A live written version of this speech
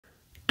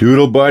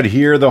Doodlebud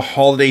here. The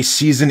holiday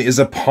season is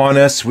upon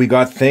us. We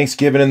got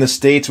Thanksgiving in the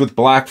States with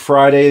Black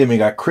Friday, then we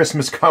got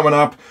Christmas coming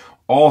up.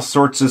 All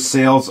sorts of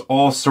sales,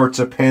 all sorts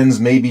of pens.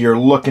 Maybe you're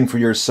looking for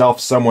yourself,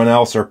 someone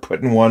else, or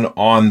putting one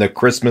on the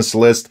Christmas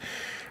list.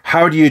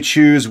 How do you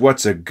choose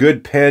what's a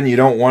good pen? You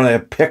don't want to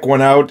pick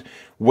one out,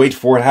 wait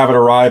for it, have it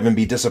arrive, and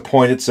be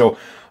disappointed. So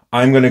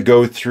I'm going to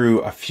go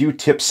through a few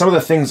tips. Some of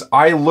the things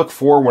I look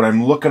for when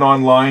I'm looking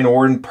online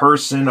or in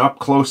person, up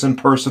close and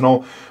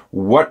personal.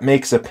 What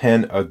makes a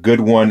pen a good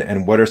one,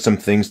 and what are some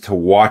things to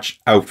watch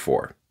out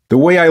for? The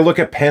way I look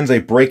at pens, I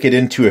break it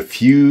into a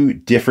few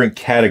different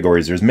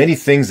categories. There's many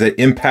things that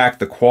impact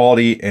the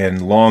quality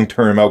and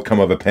long-term outcome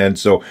of a pen.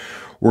 So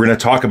we're going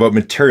to talk about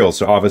materials.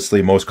 So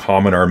obviously most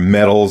common are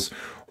metals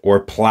or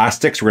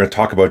plastics. We're going to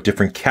talk about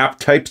different cap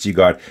types. You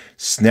got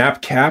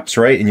snap caps,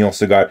 right? And you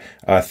also got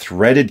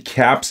threaded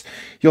caps.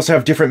 You also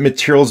have different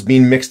materials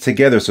being mixed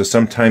together. So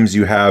sometimes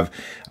you have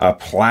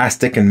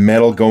plastic and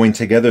metal going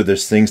together.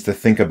 There's things to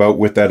think about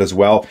with that as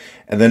well.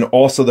 And then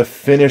also the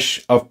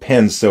finish of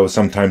pens. So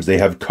sometimes they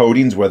have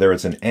coatings, whether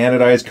it's an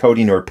anodized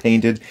coating or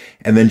painted,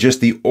 and then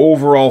just the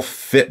overall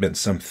fitment.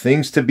 Some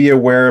things to be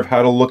aware of,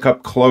 how to look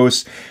up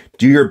close.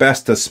 Do your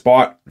best to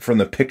spot from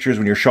the pictures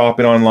when you're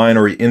shopping online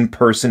or in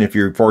person if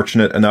you're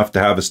fortunate enough to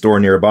have a store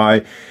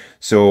nearby.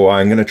 So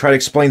I'm going to try to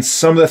explain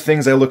some of the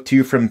things I look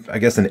to from, I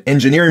guess, an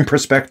engineering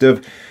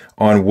perspective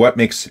on what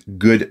makes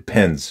good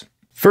pens.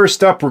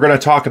 First up, we're going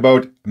to talk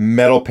about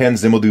metal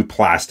pens, then we'll do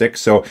plastic.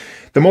 So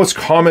the most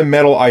common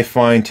metal I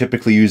find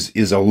typically used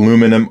is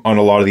aluminum on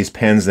a lot of these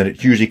pens, and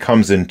it usually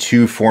comes in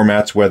two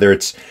formats, whether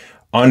it's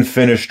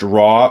unfinished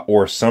raw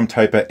or some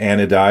type of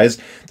anodized.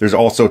 There's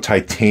also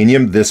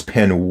titanium. This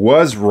pen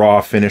was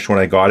raw finish when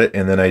I got it,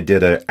 and then I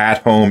did an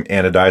at-home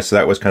anodized, so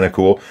that was kind of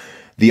cool.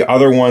 The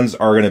other ones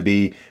are going to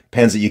be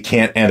pens that you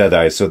can't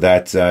anodize, so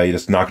that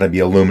it's not going to be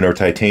aluminum or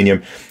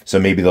titanium. So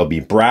maybe they'll be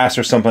brass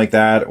or something like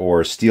that,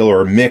 or steel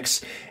or a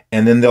mix,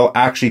 and then they'll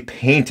actually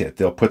paint it.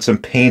 They'll put some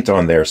paint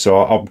on there. So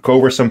I'll go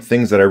over some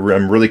things that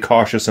I'm really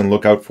cautious and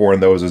look out for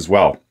in those as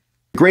well.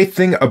 The great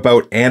thing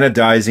about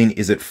anodizing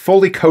is it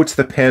fully coats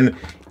the pen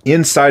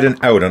inside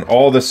and out on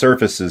all the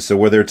surfaces. So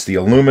whether it's the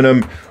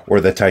aluminum or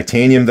the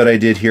titanium that I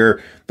did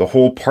here, the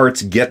whole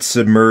parts get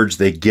submerged.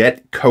 They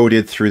get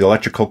coated through the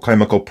electrical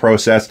chemical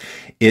process.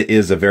 It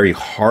is a very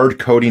hard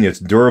coating. It's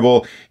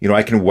durable. You know,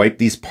 I can wipe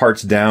these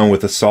parts down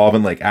with a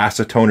solvent like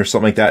acetone or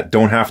something like that.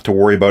 Don't have to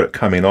worry about it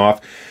coming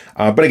off.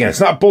 But again, it's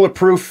not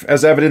bulletproof,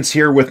 as evidence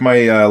here with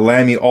my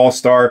Lamy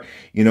All-Star.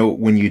 You know,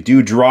 when you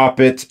do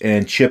drop it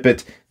and chip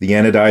it, the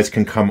anodize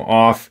can come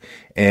off,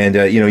 and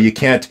you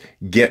can't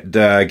get the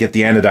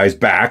anodize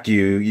back.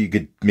 You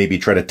could maybe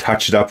try to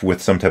touch it up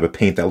with some type of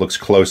paint that looks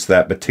close to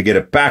that, but to get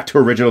it back to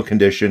original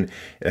condition,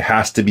 it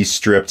has to be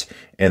stripped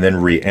and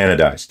then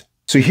re-anodized.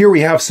 So here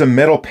we have some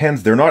metal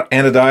pens. They're not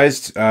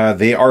anodized.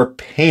 They are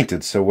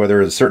painted. So whether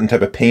it's a certain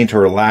type of paint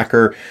or a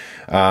lacquer,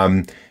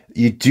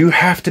 you do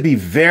have to be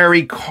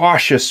very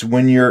cautious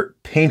when you're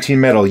painting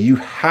metal. You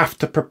have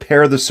to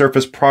prepare the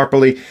surface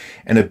properly.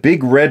 And a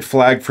big red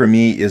flag for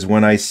me is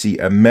when I see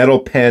a metal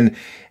pen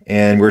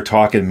and we're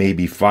talking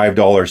maybe $5,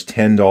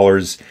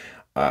 $10.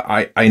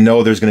 I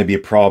know there's going to be a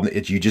problem.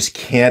 You just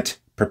can't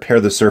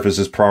prepare the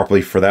surfaces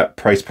properly for that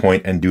price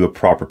point and do a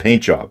proper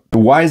paint job.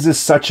 Why is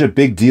this such a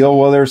big deal?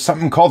 Well, there's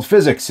something called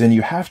physics, and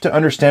you have to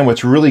understand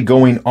what's really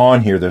going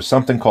on here. There's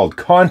something called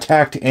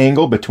contact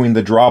angle between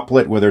the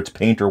droplet, whether it's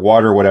paint or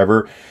water or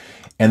whatever,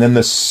 and then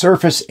the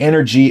surface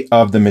energy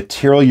of the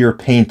material you're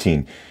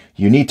painting.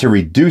 You need to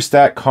reduce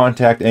that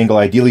contact angle,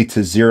 ideally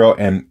to 0,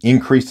 and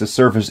increase the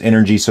surface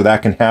energy so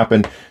that can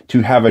happen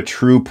to have a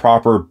true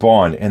proper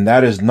bond. And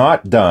that is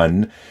not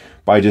done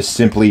by just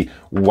simply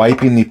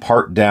wiping the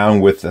part down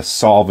with a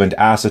solvent,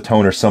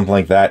 acetone or something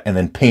like that, and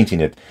then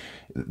painting it.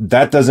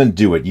 That doesn't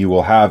do it. You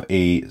will have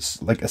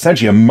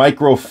essentially a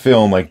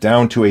microfilm, like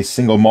down to a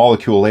single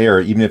molecule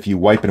layer, even if you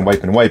wipe and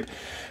wipe and wipe.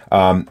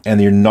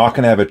 And you're not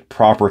going to have a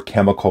proper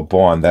chemical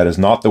bond. That is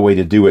not the way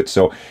to do it.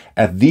 So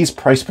at these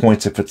price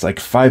points, if it's like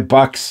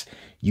 $5,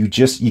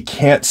 you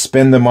can't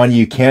spend the money.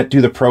 You can't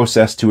do the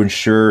process to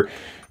ensure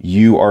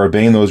you are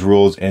obeying those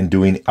rules and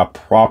doing a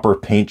proper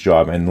paint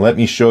job. And let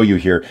me show you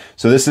here.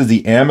 So this is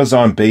the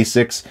Amazon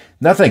Basics.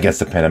 Nothing against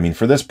the pen. I mean,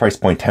 for this price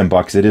point,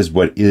 $10, it is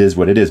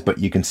what it is. But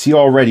you can see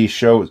already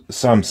show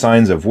some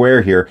signs of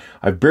wear here.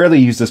 I barely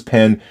used this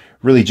pen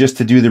really just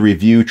to do the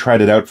review,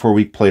 tried it out for a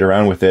week, played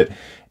around with it.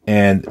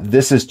 And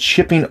this is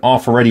chipping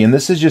off already. And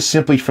this is just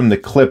simply from the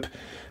clip.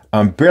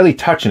 I'm barely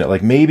touching it.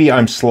 Like maybe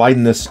I'm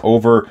sliding this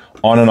over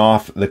on and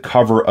off the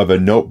cover of a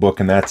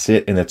notebook and that's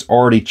it. And it's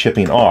already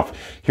chipping off.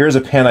 Here's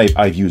a pen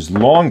I've used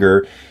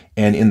longer.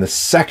 And in the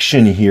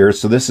section here,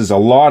 so this is a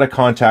lot of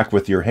contact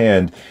with your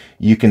hand,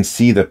 you can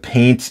see the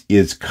paint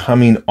is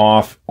coming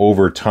off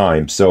over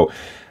time. So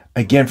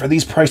again, for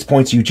these price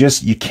points, you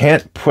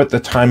can't put the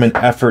time and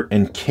effort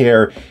and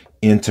care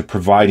into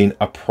providing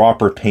a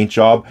proper paint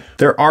job.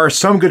 There are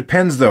some good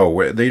pens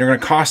though. They're going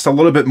to cost a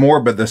little bit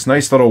more, but this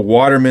nice little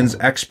Waterman's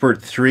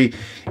Expert 3,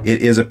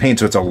 it is a paint.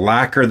 So it's a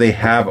lacquer they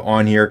have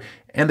on here,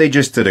 and they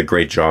just did a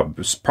great job. It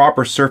was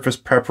proper surface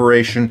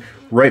preparation,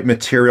 right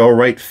material,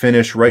 right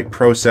finish, right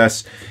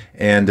process,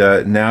 and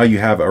now you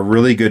have a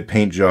really good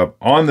paint job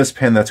on this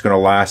pen that's going to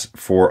last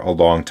for a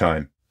long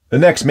time. The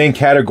next main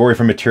category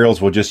for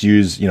materials, we'll just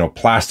use,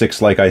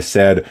 plastics, like I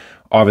said.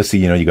 Obviously,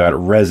 you got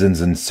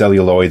resins and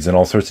celluloids and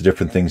all sorts of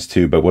different things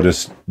too, but we'll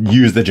just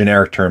use the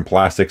generic term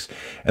plastics.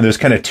 And there's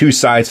kind of two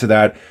sides to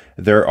that.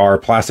 There are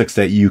plastics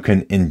that you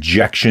can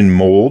injection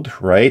mold,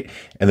 right?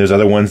 And there's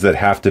other ones that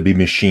have to be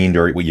machined,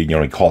 or what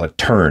you call it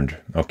turned,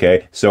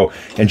 okay? So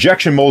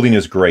injection molding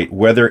is great,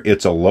 whether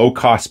it's a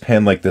low-cost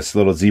pen like this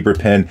little zebra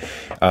pen.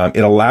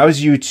 It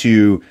allows you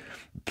to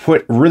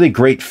put really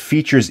great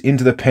features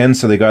into the pen.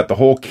 So they got the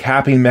whole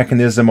capping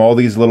mechanism, all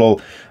these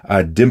little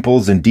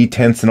dimples and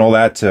detents and all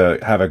that to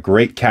have a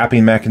great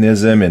capping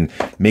mechanism and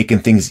making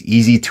things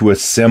easy to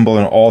assemble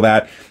and all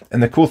that.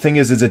 And the cool thing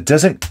is it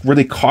doesn't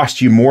really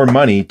cost you more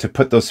money to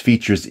put those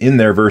features in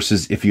there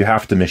versus if you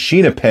have to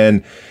machine a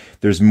pen.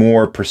 There's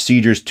more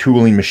procedures,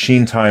 tooling,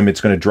 machine time. It's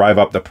going to drive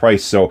up the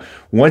price. So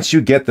once you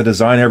get the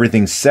design,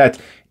 everything set,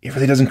 it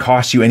really doesn't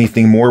cost you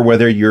anything more,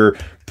 whether you're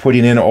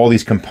putting in all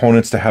these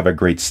components to have a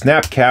great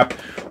snap cap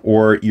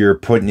or you're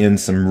putting in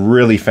some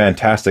really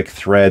fantastic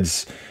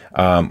threads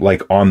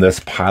like on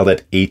this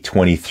Pilot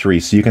 823.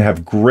 So you can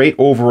have great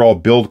overall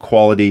build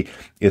quality.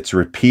 It's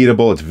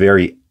repeatable. It's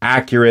very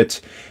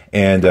accurate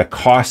and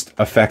cost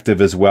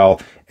effective as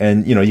well.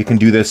 And, you can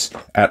do this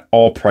at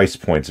all price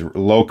points,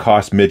 low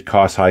cost, mid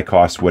cost, high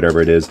cost,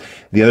 whatever it is.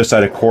 The other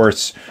side, of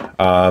course,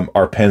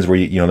 are pens where,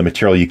 the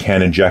material, you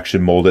can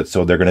injection mold it.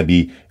 So they're going to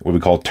be what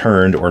we call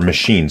turned or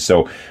machined.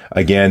 So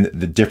again,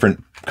 the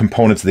different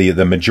components, the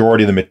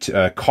majority of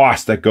the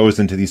cost that goes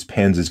into these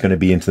pens is going to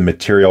be into the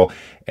material.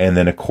 And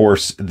then, of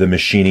course, the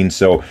machining.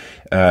 So,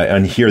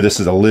 and here, this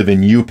is a Live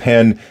in You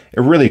pen,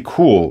 a really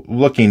cool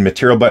looking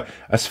material. But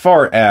as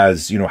far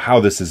as, how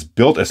this is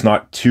built, it's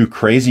not too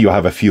crazy. You'll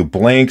have a few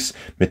blanks,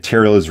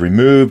 material is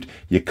removed,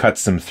 you cut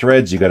some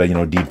threads, you got to,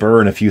 deburr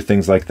and a few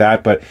things like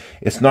that. But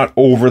it's not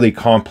overly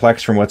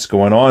complex from what's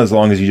going on, as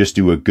long as you just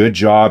do a good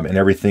job and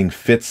everything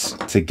fits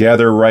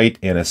together right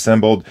and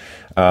assembled.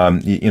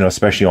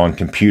 Especially on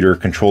computer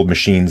controlled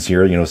machines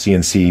here,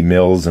 CNC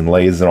mills and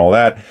lathes and all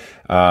that.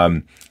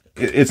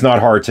 It's not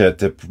hard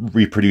to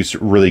reproduce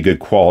really good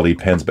quality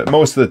pens, but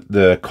most of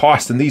the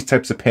cost in these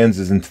types of pens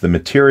is into the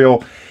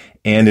material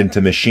and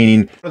into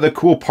machining. One of the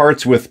cool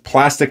parts with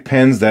plastic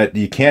pens that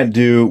you can't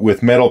do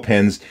with metal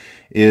pens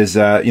is,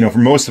 for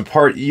most of the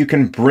part, you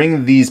can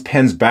bring these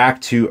pens back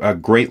to a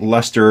great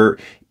luster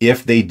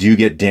if they do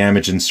get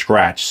damaged and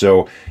scratched.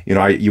 So,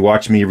 you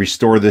watch me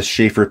restore this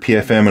Schaefer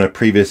PFM in a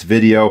previous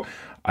video.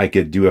 I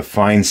could do a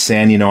fine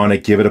sanding on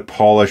it, give it a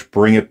polish,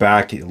 bring it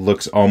back. It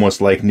looks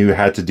almost like new.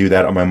 Had to do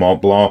that on my Mont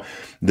Blanc.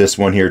 This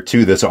one here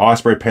too. This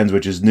Osprey pens,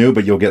 which is new,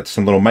 but you'll get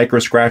some little micro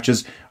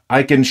scratches.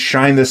 I can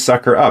shine this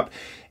sucker up.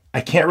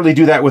 I can't really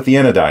do that with the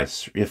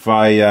anodize. If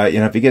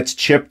if it gets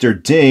chipped or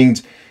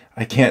dinged,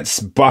 I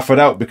can't buff it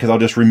out because I'll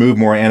just remove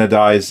more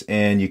anodize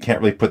and you can't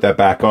really put that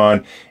back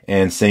on.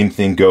 And same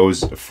thing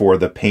goes for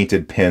the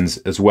painted pens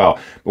as well.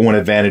 But one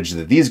advantage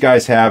that these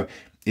guys have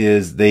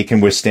is they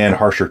can withstand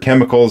harsher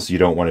chemicals. You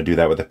don't want to do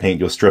that with the paint.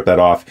 You'll strip that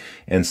off.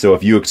 And so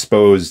if you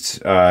exposed,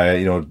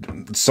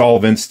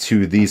 solvents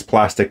to these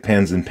plastic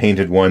pens and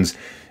painted ones,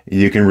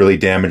 you can really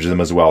damage them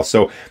as well.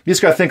 So you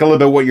just got to think a little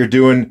bit what you're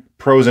doing,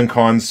 pros and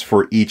cons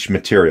for each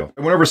material.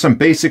 I went over some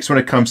basics when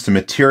it comes to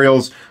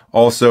materials.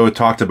 Also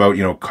talked about,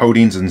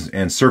 coatings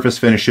and surface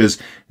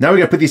finishes. Now we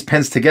got to put these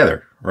pens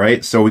together,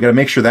 right? So we got to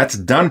make sure that's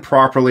done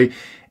properly.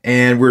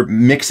 And we're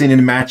mixing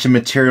and matching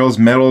materials,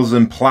 metals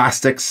and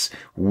plastics,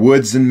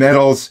 woods and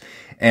metals,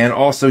 and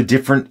also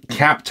different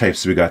cap types.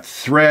 So we got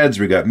threads,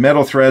 we got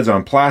metal threads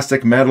on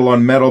plastic, metal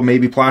on metal,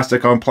 maybe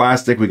plastic on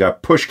plastic. We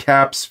got push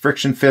caps,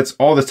 friction fits,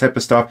 all this type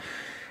of stuff.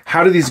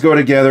 How do these go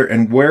together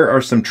and where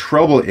are some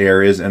trouble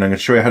areas? And I'm going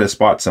to show you how to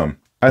spot some.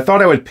 I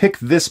thought I would pick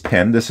this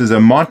pen. This is a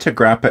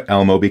Montegrappa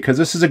Elmo because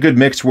this is a good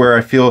mix where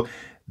I feel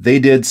they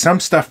did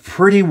some stuff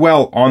pretty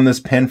well on this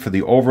pen for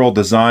the overall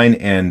design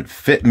and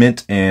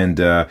fitment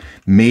and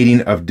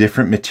mating of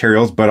different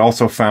materials, but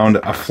also found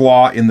a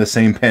flaw in the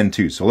same pen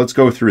too. So let's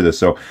go through this.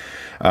 So,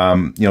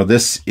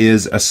 this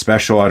is a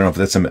special, I don't know if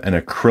that's an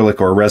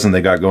acrylic or resin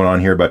they got going on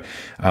here, but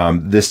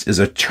this is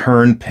a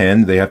turn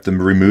pen. They have to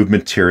remove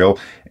material.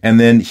 And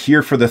then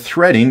here for the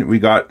threading, we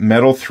got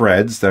metal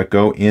threads that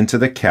go into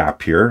the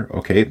cap here.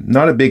 Okay,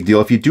 not a big deal.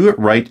 If you do it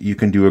right, you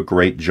can do a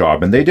great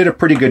job. And they did a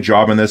pretty good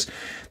job on this.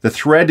 The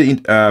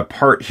thread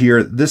part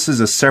here, this is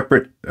a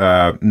separate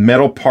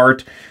metal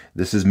part.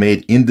 This is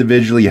made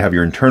individually. You have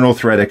your internal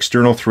thread,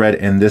 external thread,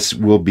 and this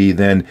will be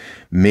then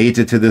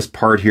mated to this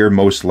part here,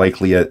 most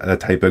likely a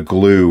type of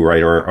glue,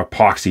 right, or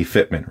epoxy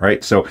fitment,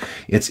 right? So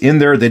it's in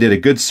there. They did a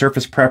good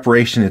surface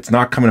preparation. It's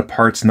not coming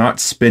apart. It's not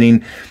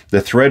spinning.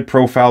 The thread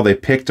profile they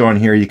picked on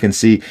here, you can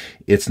see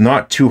it's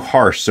not too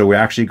harsh. So we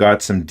actually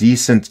got some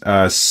decent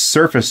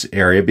surface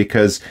area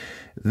because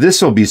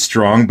This will be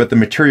strong, but the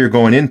material you're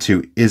going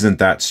into isn't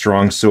that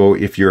strong. So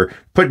if you're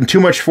putting too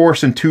much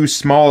force in too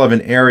small of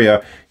an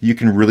area, you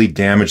can really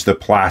damage the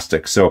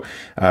plastic. So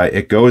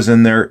it goes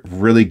in there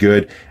really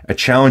good. A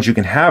challenge you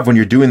can have when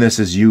you're doing this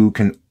is you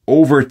can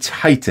over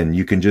tighten.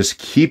 You can just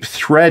keep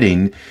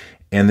threading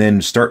and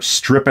then start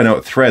stripping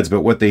out threads.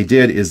 But what they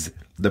did is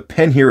the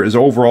pen here is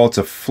overall, it's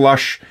a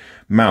flush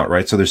mount,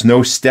 right? So there's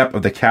no step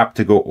of the cap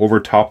to go over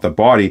top the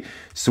body.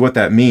 So what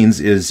that means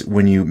is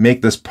when you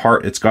make this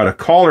part, it's got a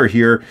collar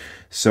here.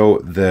 So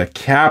the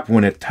cap,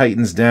 when it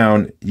tightens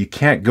down, you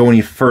can't go any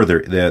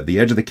further. The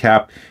edge of the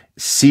cap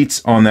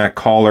seats on that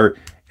collar,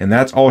 and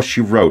that's all she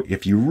wrote.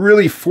 If you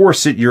really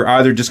force it, you're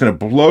either just going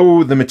to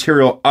blow the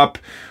material up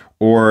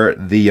or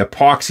the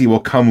epoxy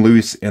will come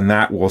loose and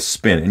that will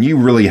spin. And you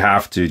really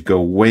have to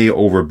go way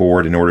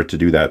overboard in order to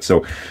do that.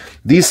 So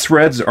these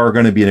threads are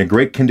going to be in a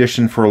great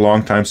condition for a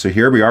long time. So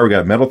here we are, we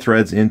got metal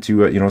threads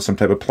into some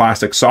type of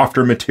plastic,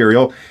 softer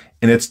material,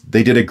 and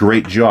they did a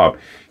great job.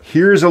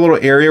 Here's a little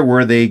area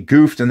where they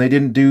goofed and they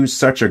didn't do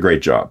such a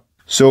great job.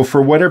 So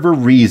for whatever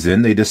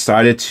reason, they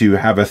decided to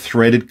have a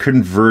threaded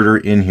converter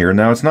in here.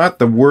 Now, it's not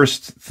the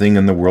worst thing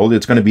in the world.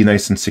 It's going to be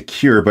nice and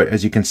secure, but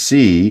as you can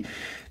see,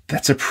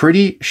 that's a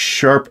pretty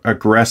sharp,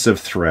 aggressive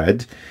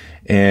thread.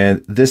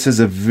 And this is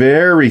a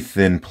very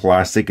thin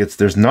plastic.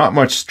 There's not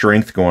much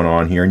strength going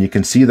on here, and you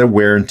can see the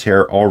wear and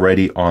tear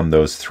already on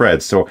those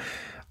threads. So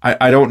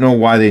I don't know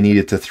why they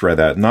needed to thread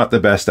that. Not the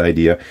best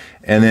idea.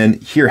 And then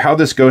here, how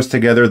this goes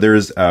together,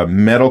 there's a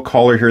metal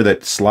collar here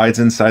that slides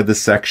inside the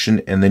section,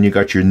 and then you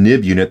got your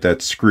nib unit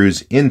that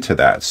screws into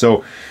that.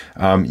 So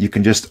you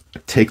can just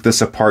take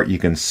this apart. You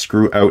can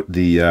screw out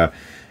the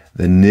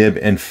nib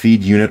and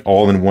feed unit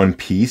all in one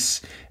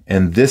piece,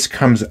 and this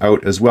comes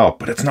out as well,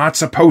 but it's not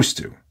supposed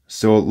to.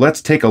 So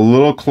let's take a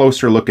little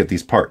closer look at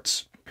these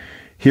parts.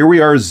 Here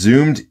we are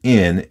zoomed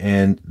in,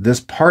 and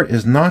this part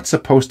is not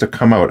supposed to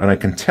come out. And I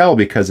can tell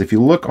because if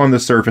you look on the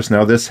surface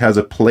now, this has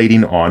a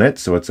plating on it.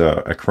 So it's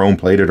a chrome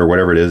plated or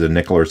whatever it is, a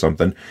nickel or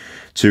something,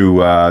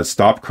 to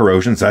stop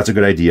corrosion. So that's a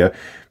good idea.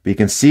 But you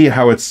can see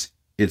how it's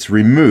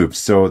removed.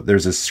 So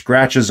there's a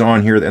scratches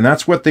on here, and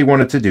that's what they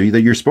wanted to do.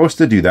 That you're supposed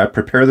to do that,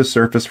 prepare the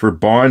surface for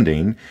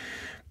bonding.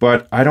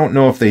 But I don't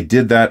know if they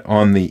did that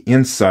on the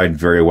inside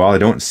very well. I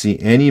don't see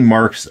any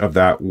marks of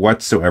that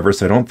whatsoever,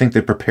 so I don't think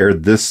they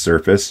prepared this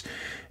surface.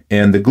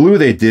 And the glue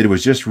they did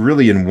was just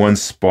really in one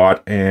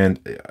spot, and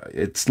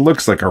it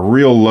looks like a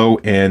real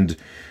low-end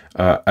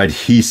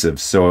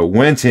adhesive. So it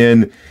went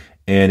in,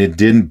 and it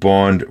didn't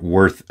bond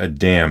worth a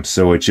damn.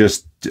 So it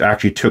just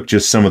actually took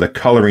just some of the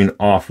coloring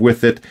off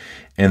with it,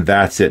 and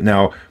that's it.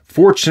 Now,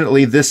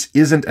 fortunately, this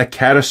isn't a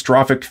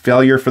catastrophic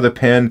failure for the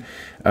pen.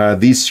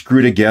 These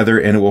screw together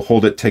and it will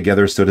hold it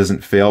together so it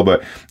doesn't fail.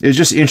 But it's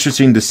just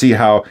interesting to see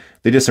how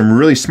they did some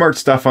really smart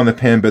stuff on the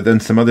pen, but then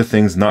some other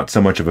things not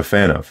so much of a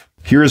fan of.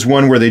 Here's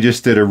one where they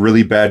just did a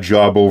really bad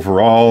job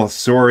overall.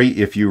 Sorry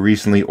if you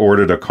recently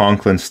ordered a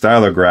Conklin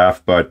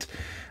stylograph, but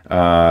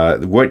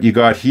what you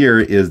got here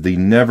is the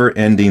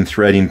never-ending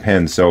threading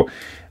pen. So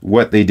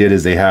what they did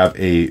is they have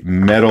a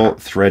metal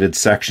threaded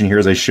section here,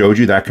 as I showed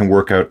you. That can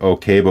work out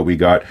okay, but we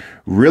got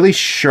really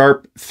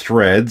sharp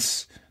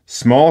threads,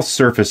 small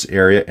surface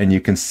area, and you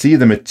can see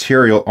the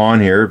material on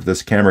here if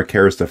this camera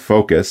cares to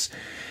focus.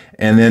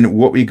 And then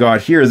what we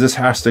got here is this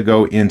has to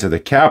go into the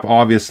cap,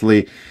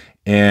 obviously,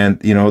 and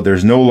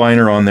there's no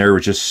liner on there,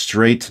 which is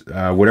straight,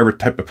 whatever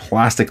type of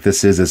plastic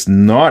this is, it's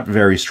not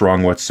very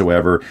strong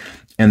whatsoever.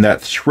 And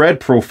that thread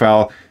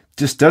profile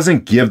just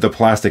doesn't give the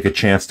plastic a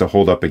chance to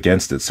hold up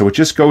against it. So it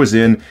just goes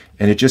in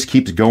and it just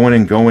keeps going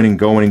and going and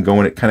going and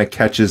going. It kind of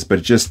catches,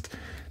 but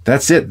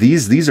that's it.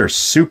 These are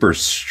super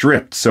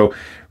stripped. So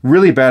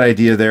really bad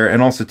idea there.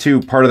 And also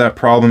too, part of that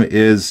problem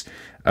is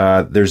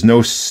there's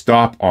no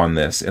stop on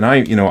this. And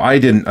I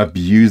didn't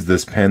abuse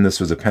this pen. This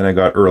was a pen I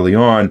got early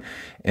on,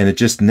 and it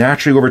just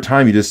naturally over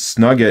time, you just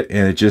snug it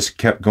and it just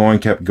kept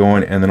going.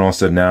 And then all of a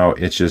sudden now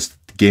it's just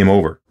game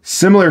over.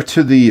 Similar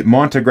to the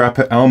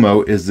Montegrappa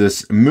Elmo is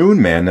this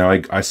Moon Man. Now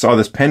I saw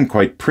this pen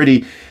quite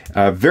pretty,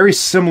 very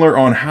similar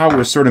on how it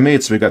was sort of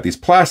made. So we got these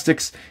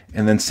plastics,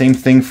 and then same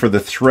thing for the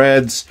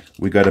threads.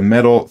 We got a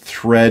metal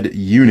thread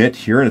unit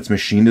here, and it's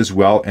machined as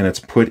well, and it's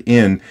put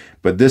in.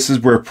 But this is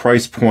where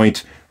price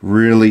point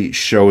really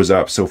shows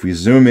up. So if we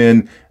zoom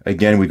in,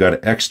 again, we got an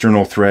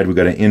external thread, we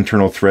got an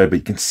internal thread, but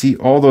you can see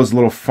all those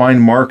little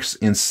fine marks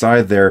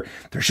inside there.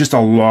 There's just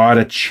a lot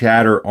of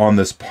chatter on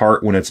this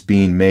part when it's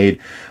being made.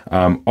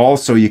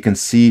 Also, you can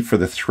see for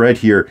the thread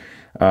here,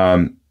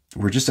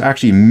 we're just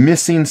actually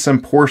missing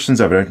some portions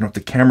of it. I don't know if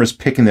the camera's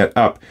picking that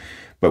up,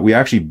 but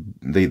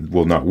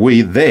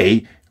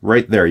they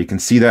right there, you can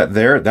see that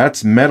there,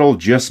 that's metal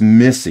just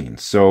missing.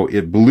 So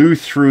it blew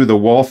through the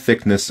wall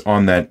thickness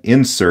on that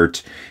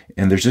insert,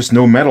 and there's just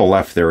no metal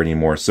left there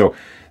anymore. So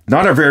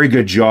not a very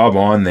good job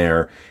on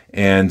there.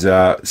 And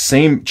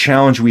same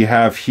challenge we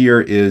have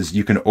here is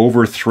you can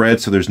over thread,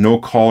 so there's no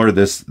collar.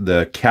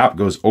 The cap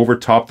goes over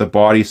top the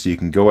body, so you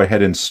can go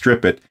ahead and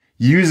strip it.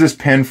 Use this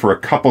pen for a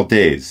couple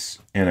days,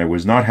 and I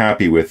was not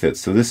happy with it.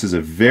 So this is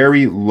a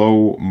very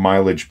low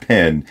mileage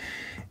pen.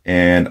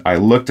 and I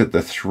looked at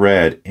the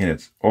thread and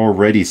it's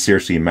already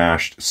seriously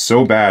mashed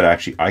so bad,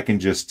 actually, I can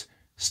just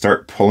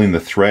start pulling the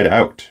thread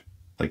out.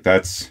 Like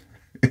that's,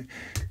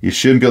 you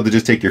shouldn't be able to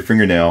just take your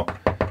fingernail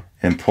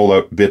and pull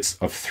out bits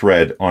of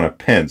thread on a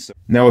pen.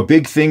 Now, a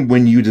big thing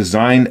when you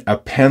design a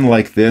pen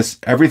like this,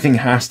 everything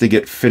has to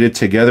get fitted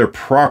together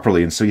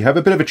properly. And so you have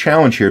a bit of a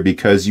challenge here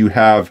because you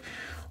have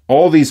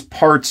all these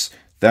parts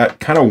that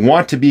kind of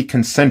want to be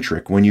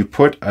concentric. When you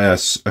put a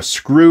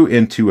screw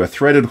into a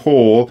threaded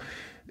hole,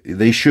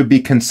 they should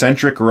be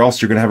concentric or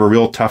else you're going to have a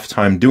real tough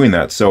time doing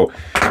that. So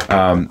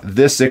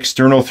this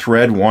external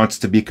thread wants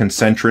to be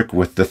concentric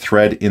with the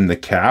thread in the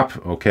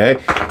cap,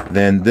 okay?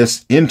 Then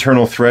this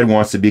internal thread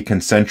wants to be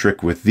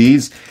concentric with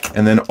these,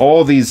 and then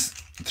all these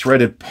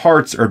threaded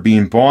parts are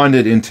being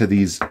bonded into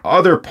these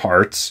other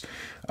parts.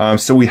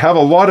 So we have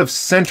a lot of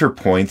center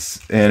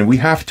points, and we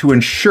have to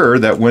ensure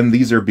that when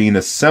these are being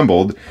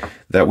assembled,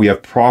 that we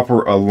have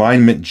proper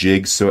alignment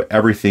jigs so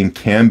everything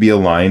can be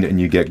aligned and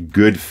you get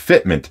good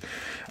fitment.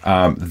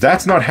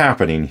 That's not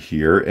happening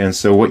here, and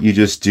so what you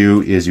just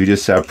do is you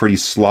just have pretty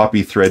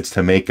sloppy threads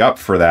to make up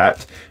for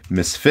that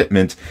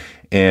misfitment,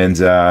 and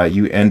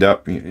you end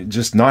up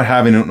just not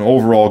having an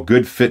overall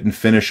good fit and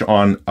finish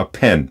on a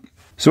pen.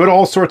 So at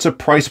all sorts of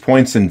price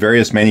points and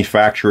various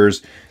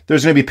manufacturers,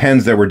 there's going to be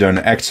pens that were done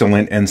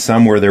excellent and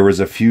some where there was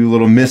a few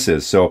little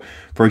misses. So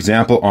for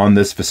example, on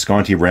this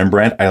Visconti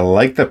Rembrandt, I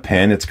like the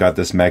pen. It's got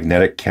this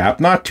magnetic cap,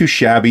 not too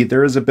shabby.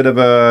 There is a bit of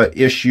a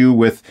issue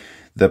with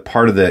the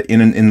part of the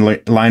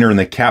inliner and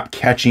the cap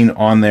catching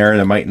on there,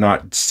 and it might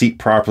not seat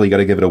properly. You got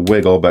to give it a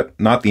wiggle, but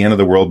not the end of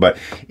the world. But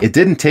it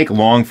didn't take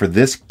long for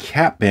this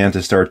cap band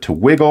to start to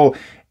wiggle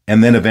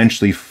and then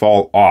eventually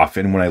fall off.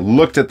 And when I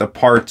looked at the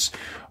parts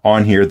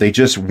on here, they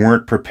just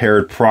weren't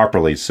prepared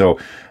properly. So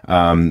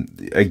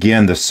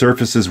again, the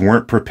surfaces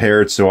weren't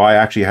prepared. So I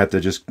actually had to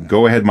just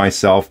go ahead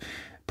myself,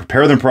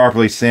 prepare them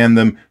properly, sand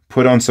them,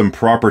 put on some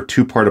proper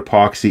 2-part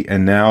epoxy,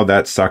 and now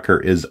that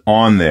sucker is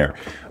on there.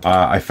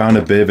 I found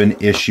a bit of an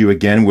issue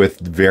again with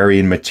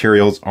varying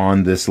materials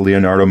on this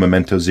Leonardo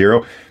Memento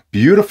Zero.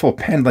 Beautiful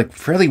pen, like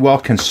fairly well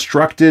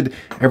constructed.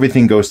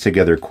 Everything goes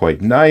together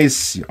quite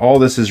nice. All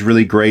this is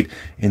really great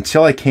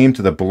until I came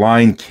to the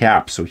blind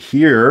cap. So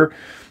here,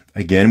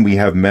 again, we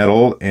have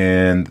metal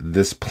and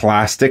this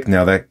plastic.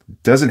 Now that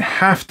doesn't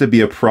have to be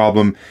a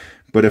problem,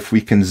 but if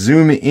we can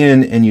zoom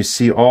in and you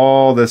see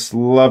all this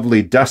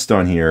lovely dust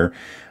on here,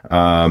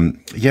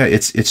 yeah,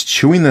 it's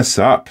chewing this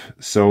up.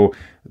 So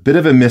a bit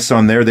of a miss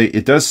on there.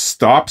 It does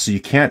stop, so you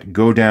can't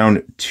go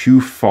down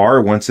too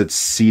far. Once it's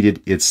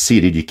seated, it's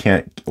seated. You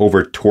can't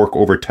over torque,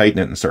 over tighten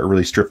it and start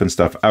really stripping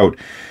stuff out.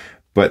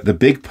 But the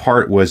big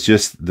part was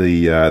just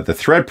the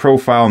thread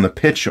profile and the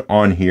pitch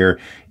on here.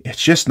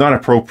 It's just not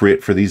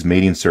appropriate for these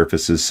mating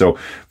surfaces. So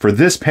for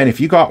this pen, if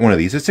you got one of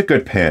these, it's a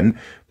good pen,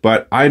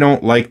 but I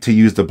don't like to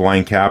use the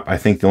blind cap. I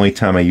think the only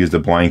time I use the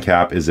blind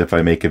cap is if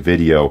I make a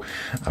video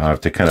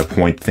to kind of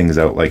point things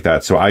out like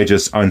that. So I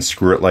just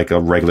unscrew it like a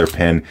regular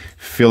pen,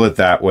 fill it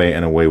that way,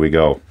 and away we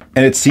go.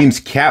 And it seems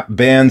cap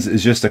bands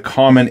is just a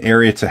common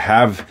area to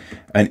have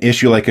an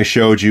issue like I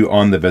showed you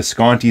on the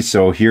Visconti.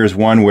 So here's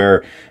one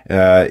where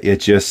it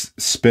just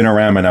spin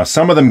around. And now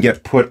some of them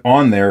get put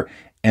on there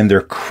and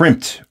they're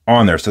crimped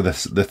on there. So the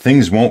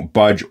things won't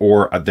budge,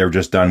 or they're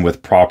just done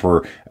with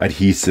proper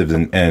adhesive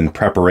and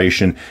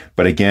preparation.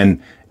 But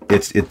again, you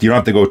don't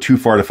have to go too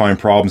far to find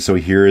problems. So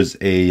here's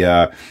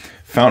a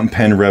fountain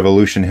pen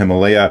Revolution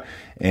Himalaya,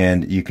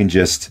 and you can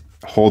just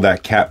hold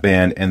that cap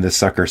band and the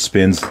sucker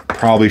spins.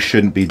 Probably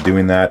shouldn't be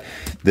doing that.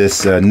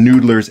 This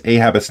Noodler's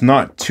Ahab, it's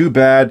not too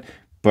bad,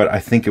 but I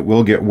think it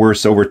will get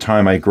worse over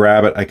time. I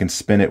grab it, I can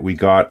spin it. We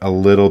got a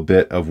little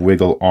bit of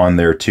wiggle on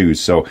there too.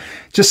 So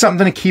just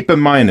something to keep in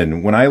mind.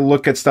 And when I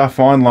look at stuff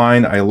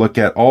online, I look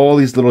at all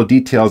these little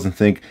details and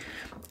think,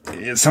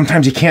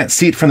 sometimes you can't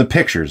see it from the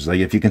pictures.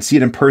 Like if you can see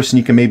it in person,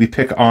 you can maybe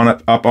pick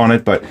up on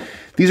it, but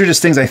these are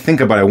just things I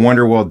think about. I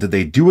wonder, well, did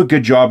they do a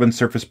good job in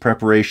surface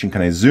preparation?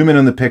 Can I zoom in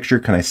on the picture?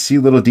 Can I see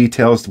little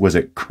details? Was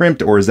it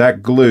crimped or is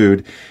that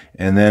glued?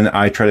 And then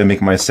I try to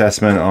make my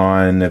assessment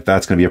on if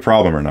that's going to be a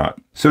problem or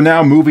not. So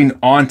now moving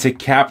on to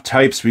cap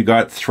types, we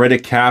got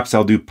threaded caps.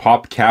 I'll do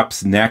pop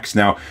caps next.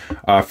 Now,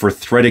 for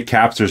threaded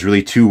caps, there's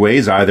really two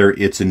ways. Either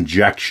it's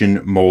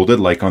injection molded,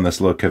 like on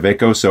this little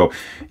Kaweco. So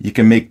you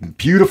can make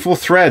beautiful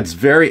threads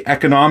very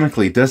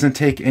economically. It doesn't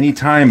take any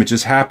time. It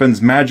just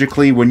happens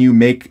magically when you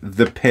make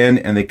the pen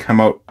and they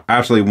come out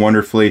absolutely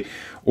wonderfully.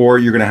 Or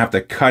you're going to have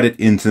to cut it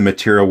into the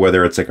material,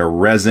 whether it's like a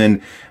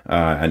resin,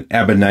 an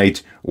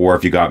ebonite, or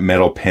if you got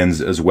metal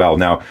pens as well.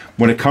 Now,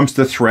 when it comes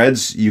to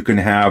threads, you can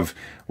have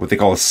what they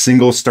call a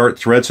single start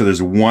thread. So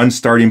there's one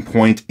starting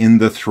point in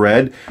the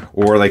thread,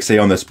 or like say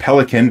on this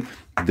Pelican,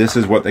 this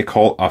is what they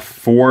call a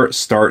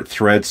 4-start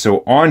thread.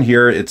 So on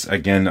here, it's,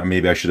 again,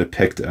 maybe I should have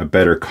picked a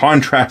better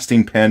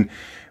contrasting pen.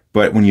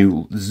 But when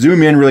you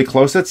zoom in really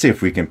close, let's see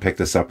if we can pick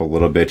this up a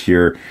little bit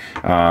here.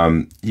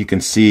 You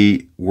can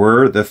see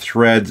where the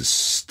thread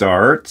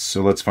starts.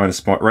 So let's find a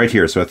spot right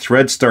here. So a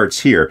thread starts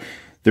here.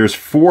 There's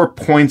 4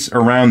 points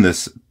around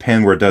this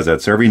pen where it does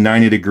that. So every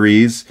 90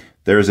 degrees,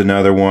 there's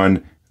another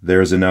one.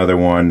 there's another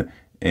one,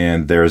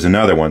 and there's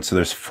another one. So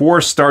there's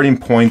 4 starting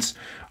points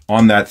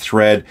on that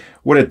thread.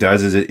 What it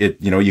does is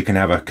you can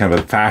have a kind of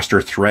a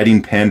faster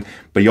threading pen,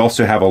 but you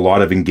also have a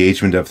lot of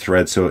engagement of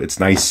thread, so it's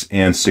nice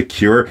and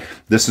secure.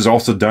 This is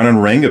also done on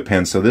Ranga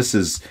pen, so this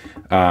is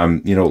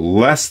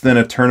less than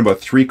a turn,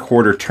 about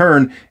 3/4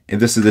 turn, and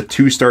this is a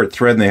 2-start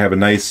thread, and they have a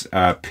nice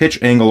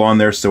pitch angle on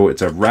there, so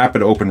it's a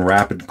rapid open,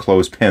 rapid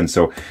close pen.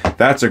 So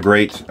that's a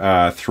great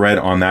thread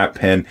on that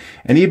pen.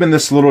 And even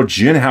this little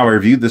Jinhao, I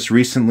reviewed this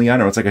recently. I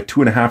don't know, it's like a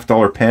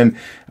 $2.50 pen.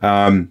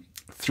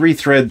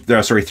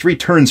 3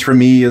 turns for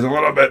me is a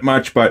little bit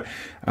much, but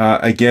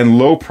again,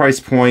 low price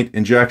point,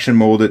 injection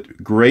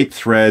molded, great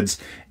threads,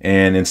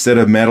 and instead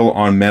of metal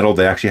on metal,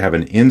 they actually have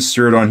an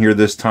insert on here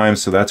this time,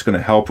 so that's going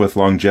to help with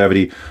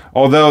longevity.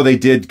 Although they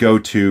did go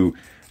to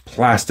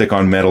plastic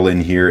on metal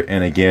in here,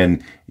 and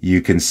again, you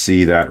can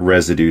see that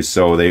residue,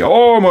 so they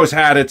almost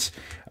had it,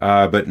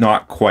 but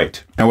not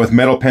quite. Now with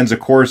metal pens, of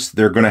course,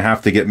 they're going to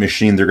have to get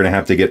machined. They're going to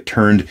have to get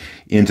turned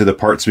into the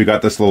parts. We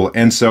got this little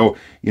Enso,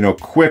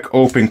 quick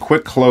open,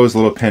 quick close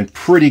little pen.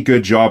 Pretty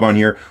good job on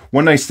here.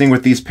 One nice thing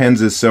with these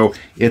pens is so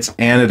it's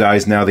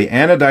anodized. Now the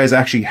anodize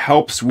actually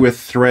helps with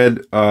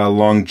thread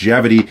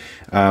longevity.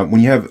 When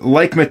you have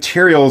like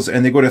materials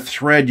and they go to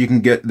thread,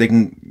 they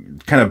can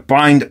kind of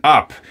bind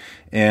up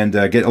and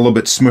get a little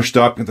bit smushed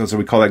up. That's what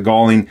we call that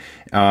galling.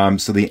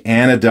 So the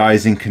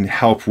anodizing can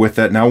help with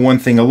that. Now, one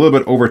thing a little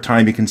bit over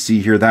time, you can see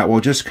here, that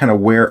will just kind of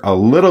wear a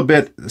little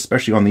bit,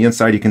 especially on the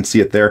inside. You can see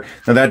it there.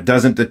 Now, that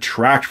doesn't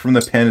detract from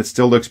the pen. It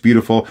still looks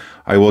beautiful.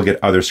 I will get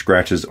other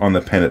scratches on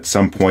the pen at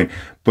some point,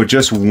 but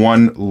just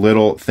one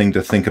little thing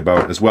to think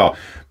about as well.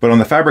 But on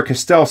the Faber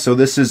Castel, so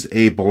this is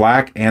a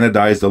black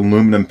anodized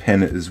aluminum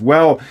pen as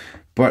well.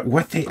 But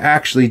what they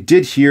actually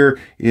did here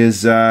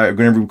is going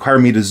to require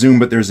me to zoom,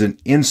 but there's an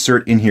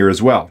insert in here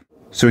as well.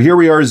 So here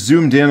we are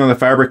zoomed in on the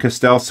Faber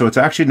Castel. So it's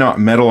actually not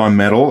metal on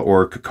metal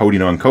or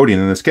coating on coating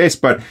in this case,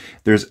 but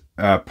there's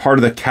part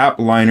of the cap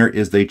liner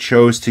is they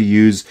chose to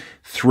use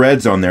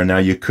threads on there. Now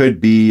you could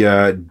be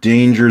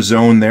danger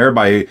zone there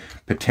by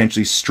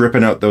potentially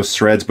stripping out those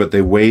threads, but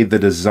the way they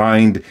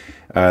designed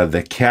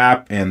the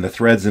cap and the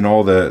threads and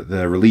all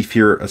the relief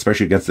here,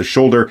 especially against the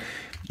shoulder,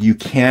 you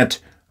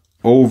can't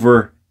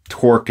over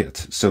torque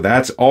it. So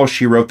that's all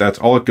she wrote. That's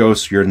all it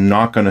goes. So you're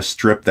not going to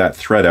strip that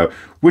thread out,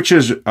 which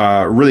is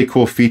a really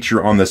cool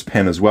feature on this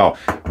pen as well.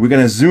 We're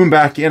going to zoom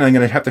back in. I'm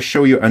going to have to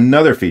show you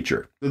another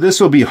feature. So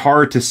this will be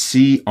hard to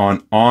see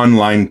on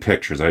online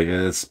pictures, I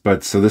guess,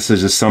 but so this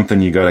is just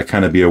something you got to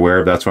kind of be aware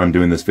of. That's why I'm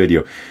doing this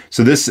video.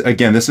 So this,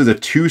 again, this is a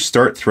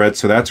 2-start thread,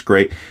 so that's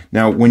great.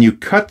 Now, when you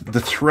cut the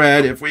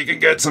thread, if we can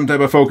get some type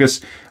of focus,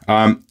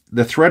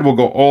 the thread will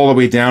go all the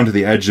way down to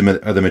the edge of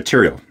the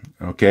material.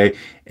 Okay,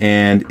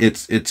 and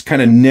it's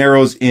kind of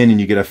narrows in and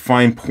you get a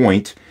fine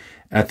point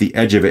at the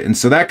edge of it. And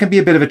so that can be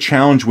a bit of a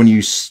challenge when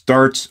you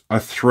start a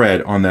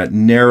thread on that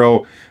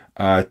narrow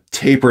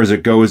taper as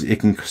it goes.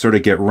 It can sort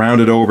of get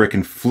rounded over, it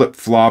can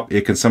flip-flop,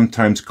 it can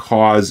sometimes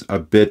cause a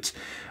bit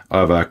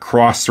of a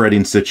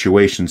cross-threading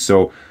situation.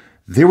 So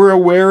they were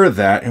aware of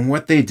that, and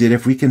what they did,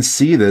 if we can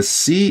see this,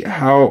 see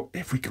how,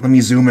 let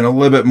me zoom in a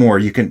little bit more,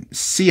 you can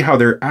see how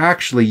there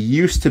actually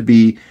used to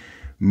be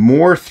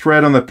more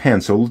thread on the pen.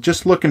 So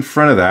just look in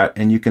front of that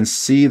and you can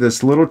see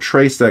this little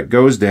trace that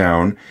goes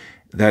down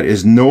that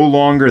is no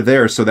longer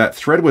there. So that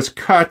thread was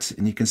cut,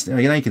 and you can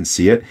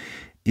see it.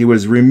 It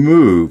was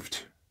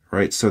removed,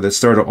 right? So that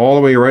started all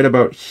the way right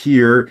about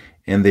here,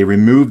 and they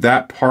removed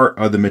that part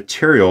of the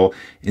material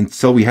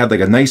until we had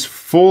like a nice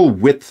full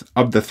width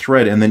of the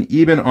thread. And then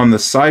even on the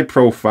side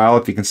profile,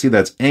 if you can see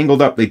that's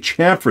angled up, they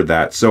chamfered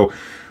that. So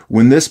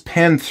when this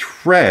pen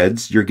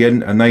threads, you're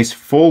getting a nice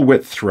full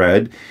width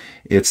thread.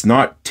 It's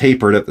not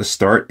tapered at the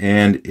start,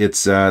 and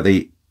it's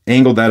they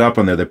angled that up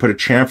on there. They put a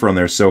chamfer on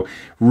there. So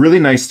really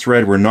nice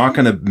thread. We're not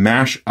going to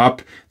mash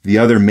up the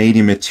other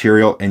mating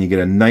material, and you get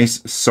a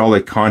nice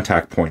solid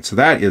contact point. So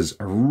that is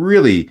a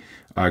really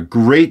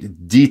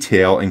great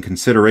detail and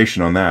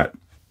consideration on that.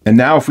 And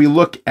now if we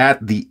look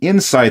at the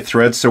inside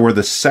thread, so where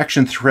the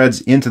section threads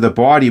into the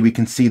body, we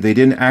can see they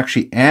didn't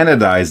actually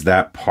anodize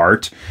that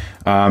part,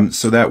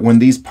 so that when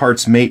these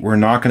parts mate, we're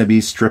not going to be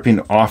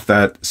stripping off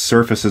that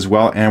surface as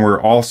well, and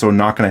we're also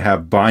not going to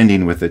have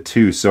binding with it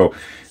too. So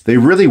they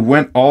really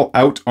went all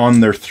out on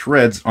their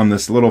threads on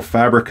this little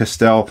Faber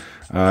Castel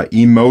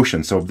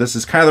Emotion. So this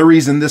is kind of the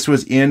reason this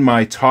was in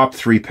my top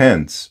 3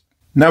 pens.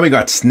 Now we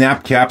got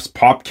snap caps,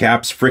 pop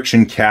caps,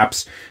 friction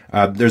caps.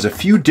 There's a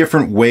few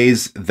different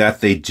ways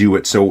that they do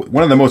it. So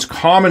one of the most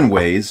common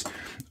ways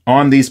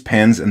on these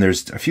pens, and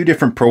there's a few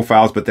different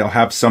profiles, but they'll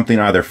have something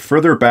either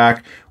further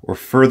back or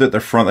further at the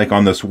front, like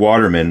on this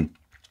Waterman,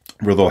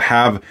 where they'll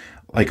have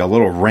like a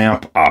little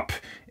ramp up.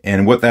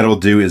 And what that'll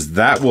do is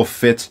that will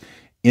fit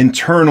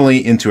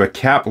internally into a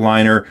cap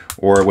liner,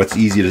 or what's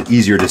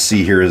easier to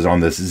see here is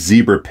on this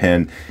Zebra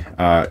pen.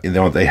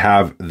 They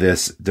have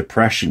this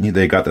depression.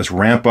 They got this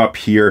ramp up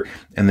here,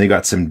 and they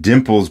got some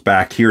dimples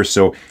back here.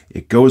 So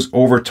it goes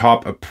over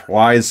top,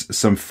 applies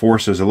some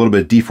force. There's a little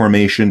bit of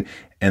deformation,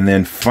 and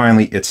then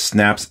finally it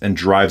snaps and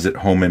drives it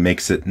home and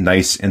makes it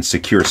nice and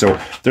secure. So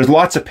there's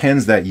lots of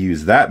pens that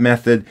use that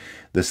method.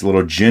 This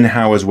little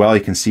Jinhao as well,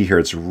 you can see here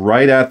it's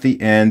right at the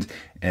end,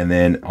 and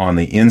then on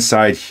the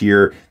inside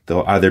here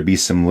there'll either be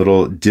some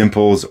little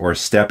dimples or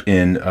step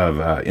in of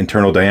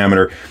internal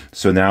diameter.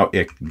 So now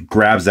it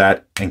grabs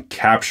that and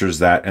captures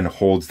that and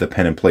holds the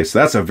pen in place. So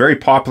that's a very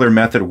popular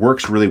method,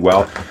 works really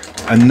well.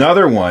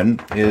 Another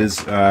one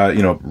is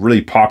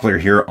really popular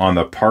here on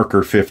the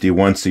Parker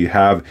 51. So you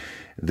have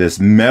this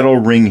metal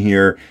ring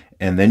here,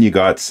 and then you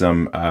got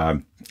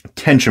some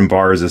tension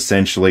bars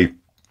essentially.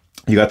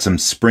 You got some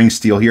spring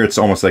steel here. It's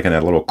almost like in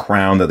a little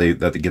crown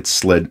that gets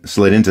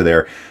slid into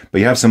there. But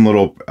you have some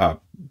little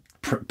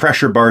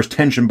pressure bars,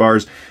 tension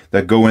bars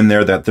that go in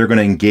there that they're going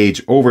to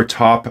engage over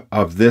top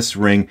of this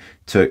ring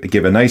to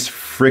give a nice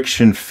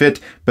friction fit.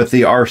 But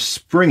they are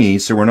springy,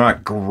 so we're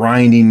not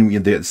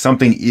grinding.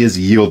 Something is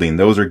yielding.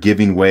 Those are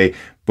giving way,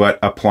 but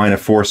applying a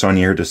force on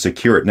here to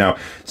secure it. Now,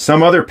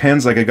 some other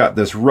pens, like I got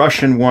this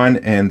Russian one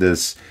and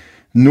this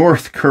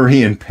North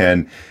Korean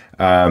pen,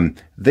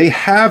 they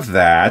have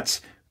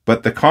that,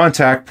 but the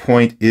contact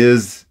point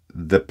is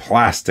the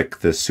plastic,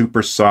 the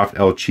super soft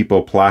El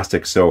Cheapo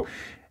plastic. So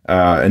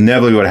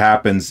inevitably what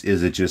happens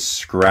is it just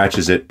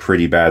scratches it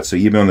pretty bad. So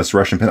even on this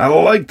Russian pen, I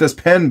like this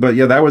pen, but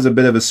yeah, that was a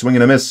bit of a swing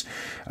and a miss.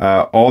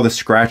 All the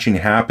scratching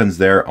happens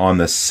there on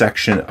the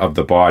section of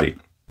the body.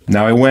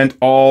 Now I went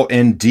all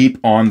in deep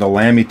on the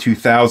Lamy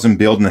 2000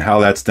 build and how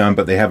that's done,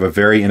 but they have a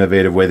very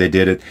innovative way they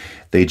did it.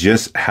 They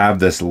just have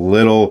this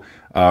little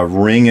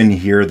ring in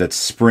here that's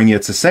springy.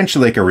 It's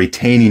essentially like a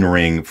retaining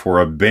ring for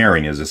a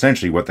bearing is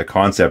essentially what the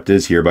concept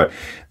is here. But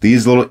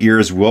these little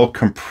ears will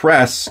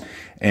compress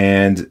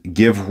and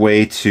give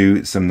way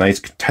to some nice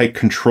tight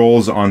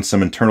controls on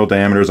some internal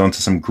diameters, onto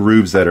some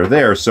grooves that are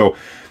there. So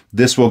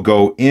this will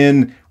go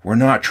in. We're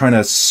not trying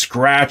to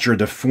scratch or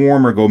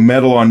deform or go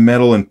metal on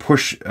metal and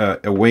push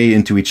away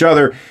into each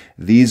other.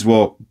 These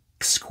will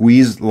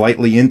squeeze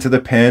lightly into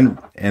the pen,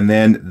 and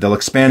then they'll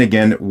expand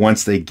again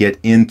once they get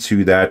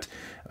into that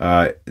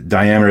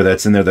diameter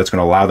that's in there that's going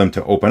to allow them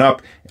to open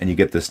up, and you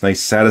get this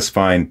nice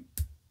satisfying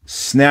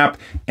snap.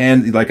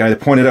 And like I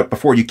pointed out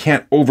before, you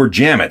can't over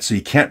jam it, so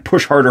you can't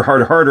push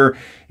harder.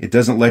 It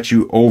doesn't let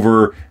you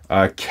over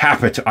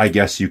cap it, I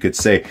guess you could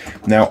say.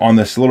 Now on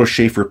this little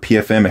Schaefer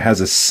PFM, it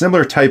has a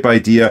similar type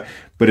idea,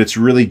 but it's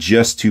really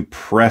just to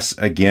press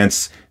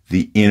against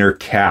the inner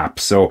cap.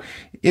 So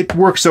it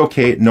works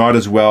okay, not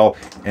as well.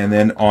 And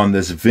then on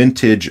this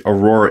vintage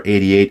Aurora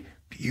 88,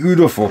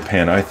 beautiful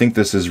pen. I think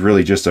this is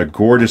really just a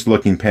gorgeous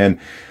looking pen,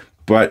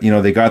 but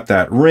they got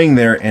that ring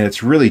there and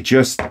it's really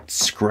just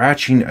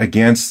scratching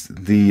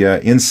against the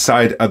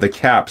inside of the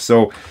cap.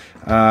 So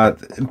a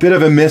bit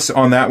of a miss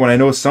on that one. I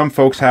know some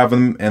folks have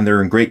them and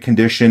they're in great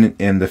condition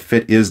and the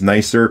fit is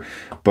nicer,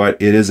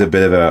 but it is a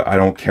bit of a, I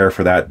don't care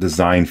for that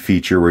design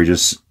feature where you're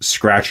just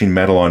scratching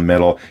metal on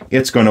metal.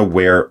 It's going to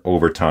wear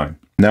over time.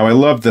 Now I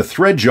love the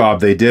thread job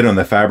they did on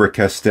the Faber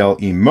Castel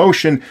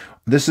Emotion.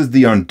 This is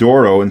the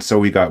Ondoro, and so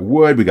we got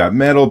wood, we got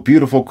metal,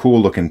 beautiful,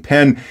 cool looking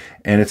pen,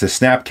 and it's a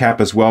snap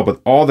cap as well,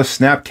 but all the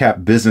snap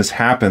cap business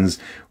happens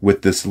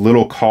with this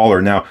little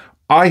collar. Now,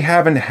 I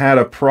haven't had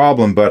a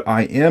problem, but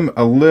I am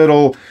a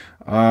little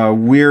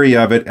weary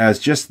of it as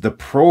just the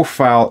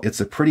profile. It's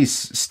a pretty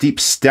steep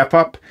step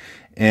up,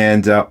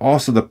 and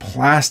also the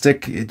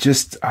plastic, it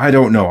just, I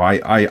don't know.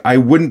 I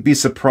wouldn't be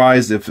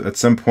surprised if at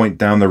some point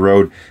down the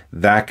road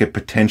that could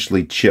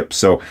potentially chip.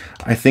 So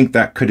I think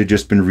that could have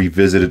just been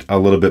revisited a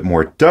little bit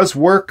more. It does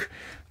work,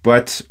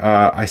 but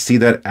I see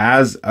that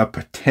as a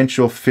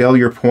potential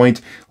failure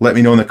point. Let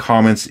me know in the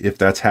comments if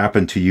that's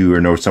happened to you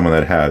or know someone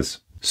that has.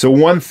 So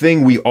one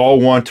thing we all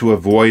want to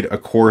avoid,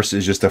 of course,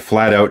 is just a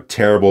flat out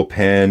terrible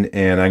pen.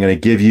 And I'm going to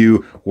give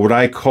you what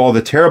I call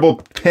the terrible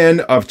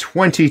pen of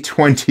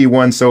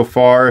 2021 so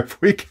far.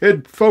 If we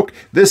could focus,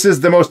 this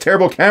is the most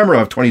terrible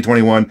camera of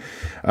 2021.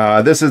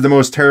 This is the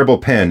most terrible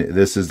pen.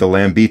 This is the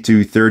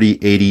Lambitu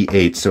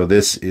 3088. So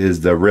this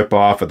is the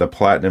ripoff of the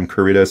Platinum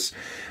Caritas.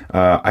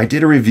 I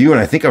did a review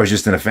and I think I was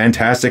just in a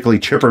fantastically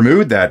chipper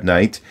mood that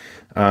night.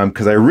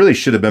 Because I really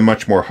should have been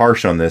much more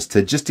harsh on this.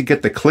 Just to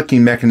get the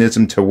clicking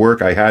mechanism to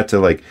work, I had to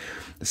like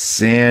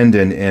sand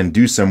and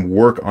do some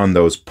work on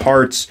those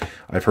parts.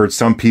 I've heard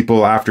some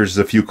people, after just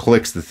a few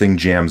clicks, the thing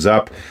jams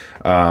up.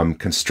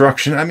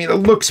 Construction, I mean, it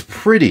looks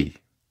pretty,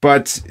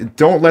 but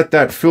don't let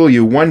that fool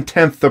you.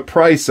 1/10 the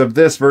price of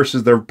this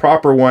versus the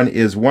proper one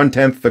is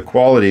 1/10 the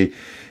quality.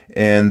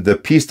 And the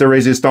piece de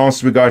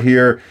resistance we got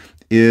here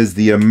is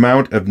the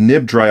amount of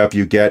nib dry up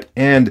you get.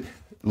 And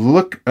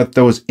look at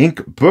those ink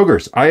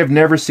boogers. I have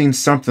never seen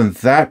something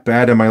that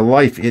bad in my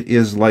life. It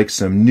is like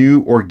some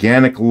new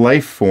organic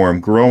life form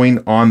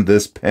growing on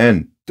this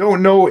pen.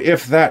 Don't know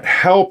if that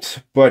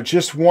helped, but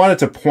just wanted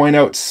to point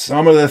out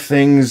some of the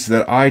things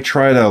that I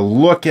try to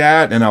look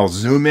at, and I'll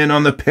zoom in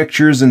on the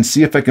pictures and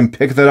see if I can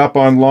pick that up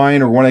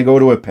online or when I go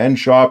to a pen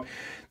shop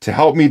to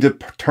help me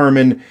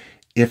determine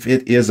if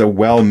it is a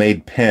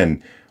well-made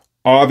pen.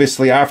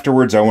 Obviously,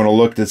 afterwards, I want to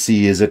look to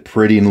see, is it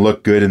pretty and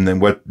look good? And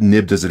then what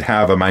nib does it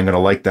have? Am I going to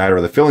like that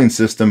or the filling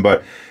system?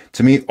 But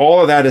To me,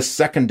 all of that is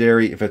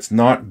secondary if it's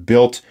not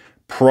built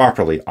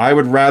properly. I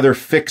would rather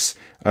fix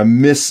a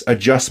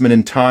misadjustment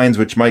in tines,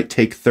 which might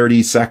take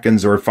 30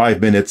 seconds or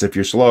 5 minutes if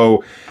you're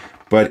slow.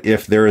 But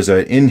if there is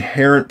an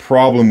inherent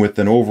problem with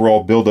an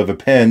overall build of a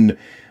pen,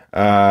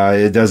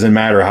 it doesn't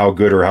matter how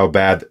good or how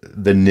bad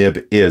the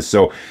nib is.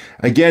 So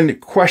again,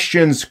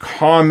 questions,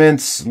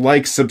 comments,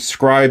 likes,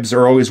 subscribes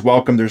are always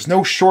welcome. There's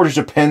no shortage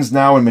of pens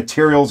now and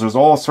materials. There's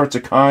all sorts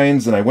of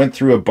kinds, and I went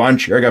through a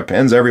bunch here. I got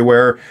pens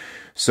everywhere.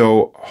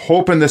 So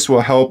hoping this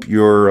will help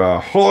your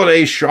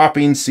holiday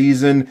shopping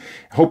season.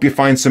 Hope you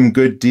find some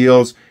good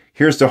deals.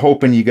 Here's to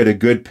hoping you get a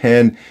good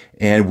pen,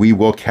 and we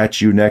will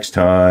catch you next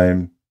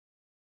time.